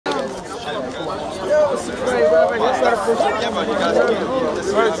Yeah, but you guys can't this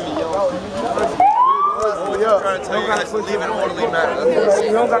is trying to tell you guys to leave in an orderly manner.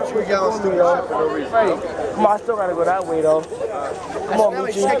 You don't got to yell and studio for no reason. Right. Come on, I still gotta go that way though. Come on,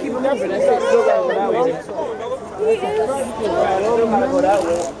 Michi. Keep it moving. Still gotta go that way. Still gotta go that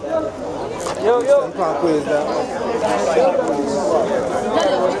way. Yo. You can't quiz that.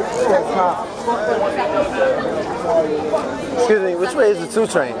 Excuse me, which way is the 2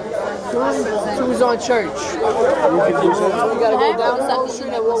 train? 2's on Church. We gotta go down the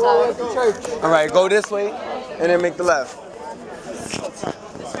street and we'll go up to Church. Alright, go this way and then make the left.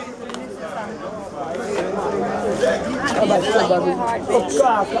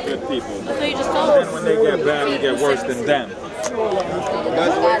 Good people. And when they get bad, we get worse than them. You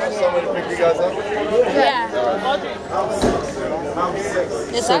guys waiting for someone to pick you guys up? Yeah.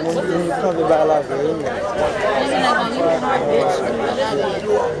 Yes, sir. You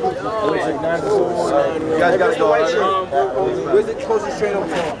guys gotta go. Where's the closest train over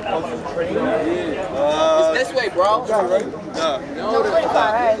here? It's this way, bro. No. You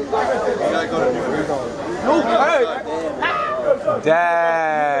gotta go to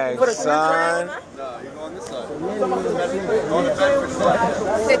Dag, son. No, you're going this side. On the Bedford side.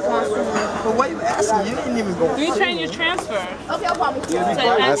 But what are you asking? You didn't even go. 3 train you transfer.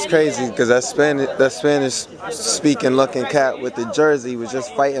 That's crazy because that Spanish speaking looking cat with the jersey was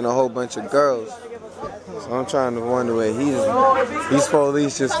just fighting a whole bunch of girls. So I'm trying to wonder where these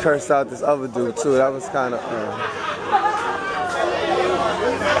police just cursed out this other dude too. That was kind of.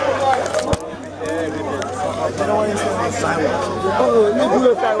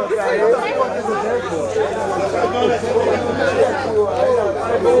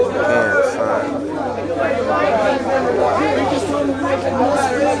 Damn, son.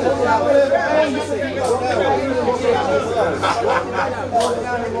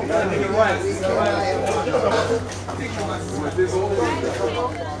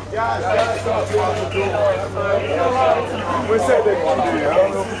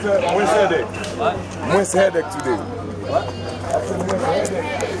 When's headache today? What?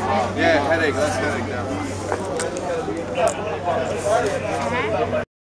 Yeah, headache. That's headache now.